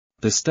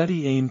The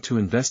study aimed to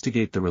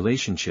investigate the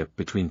relationship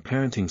between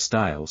parenting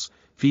styles,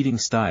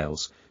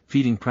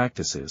 feeding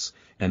practices,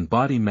 and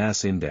body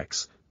mass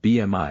index,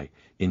 BMI,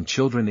 in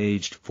children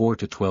aged 4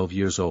 to 12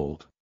 years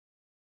old.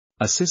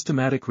 A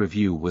systematic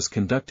review was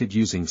conducted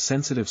using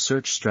sensitive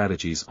search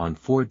strategies on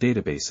 4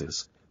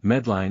 databases: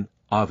 Medline,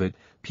 Ovid,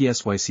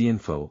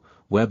 PsycInfo,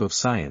 Web of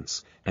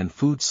Science, and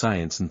Food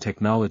Science and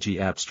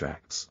Technology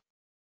abstracts.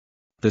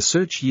 The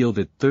search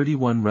yielded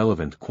 31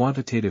 relevant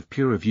quantitative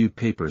peer-reviewed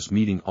papers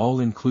meeting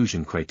all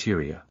inclusion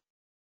criteria.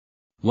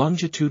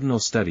 Longitudinal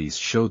studies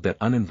showed that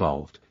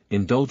uninvolved,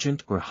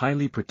 indulgent or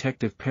highly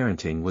protective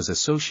parenting was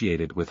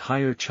associated with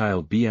higher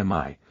child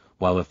BMI,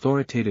 while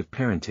authoritative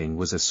parenting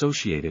was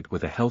associated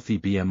with a healthy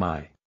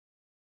BMI.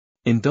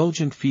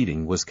 Indulgent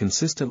feeding was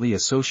consistently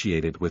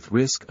associated with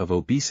risk of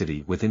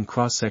obesity within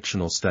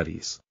cross-sectional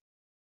studies.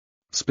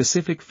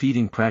 Specific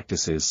feeding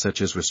practices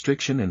such as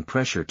restriction and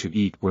pressure to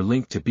eat were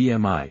linked to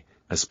BMI,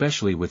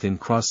 especially within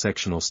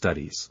cross-sectional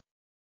studies.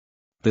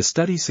 The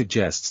study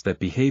suggests that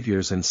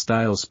behaviors and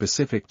styles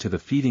specific to the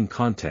feeding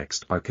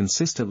context are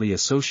consistently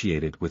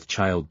associated with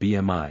child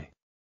BMI.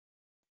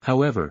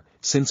 However,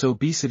 since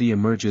obesity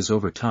emerges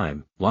over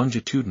time,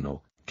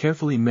 longitudinal,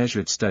 carefully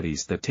measured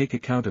studies that take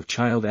account of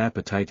child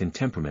appetite and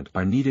temperament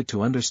are needed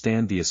to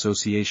understand the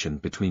association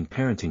between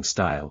parenting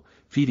style,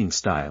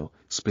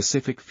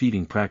 specific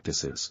feeding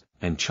practices,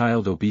 and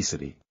child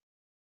obesity.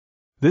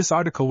 This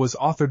article was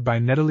authored by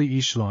Netalie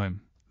eShloim,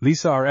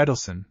 Lisa R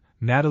Edelson,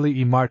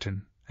 Nathalie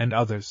eMartin, and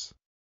others.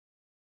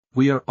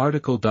 We are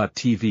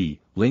RTCLTV,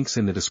 links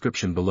in the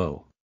description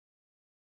below.